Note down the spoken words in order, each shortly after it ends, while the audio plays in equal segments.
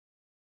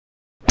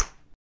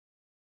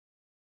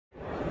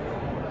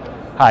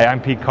Hi,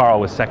 I'm Pete Carl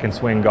with Second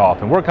Swing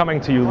Golf, and we're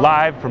coming to you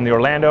live from the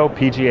Orlando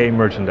PGA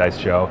Merchandise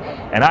Show,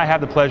 and I have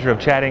the pleasure of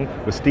chatting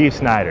with Steve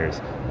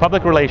Snyders,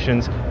 Public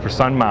Relations for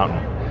Sun Mountain.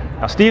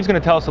 Now, Steve's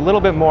going to tell us a little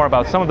bit more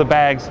about some of the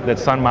bags that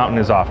Sun Mountain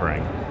is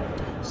offering.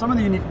 Some of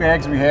the unique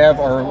bags we have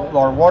are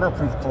our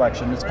waterproof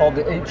collection. It's called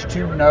the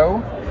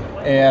H2NO,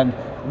 and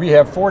we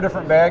have 4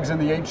 different bags in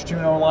the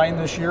H2NO line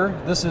this year.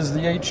 This is the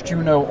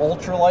H2NO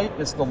Ultralight.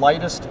 It's the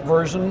lightest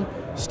version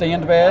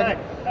stand bag.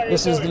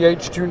 This is the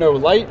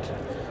H2NO Light.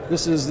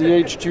 This is the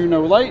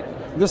H2NO Light.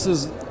 This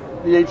is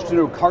the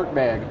H2NO Cart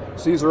Bag.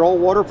 So these are all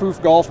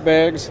waterproof golf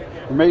bags.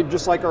 They're made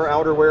just like our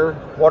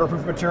outerwear.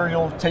 Waterproof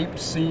material, taped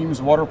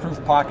seams,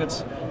 waterproof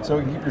pockets. So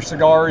you can keep your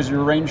cigars,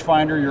 your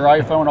rangefinder, your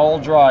iPhone all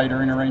dry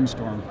during a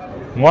rainstorm.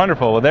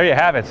 Wonderful. Well, there you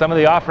have it. Some of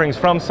the offerings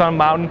from Sun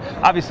Mountain,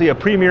 obviously a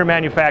premier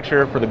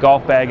manufacturer for the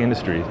golf bag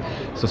industry.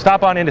 So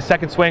stop on into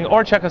Second Swing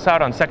or check us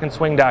out on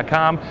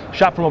secondswing.com.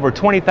 Shop from over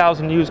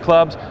 20,000 used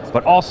clubs,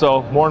 but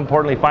also, more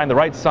importantly, find the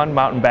right Sun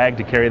Mountain bag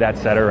to carry that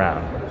set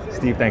around.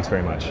 Steve, thanks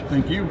very much.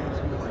 Thank you.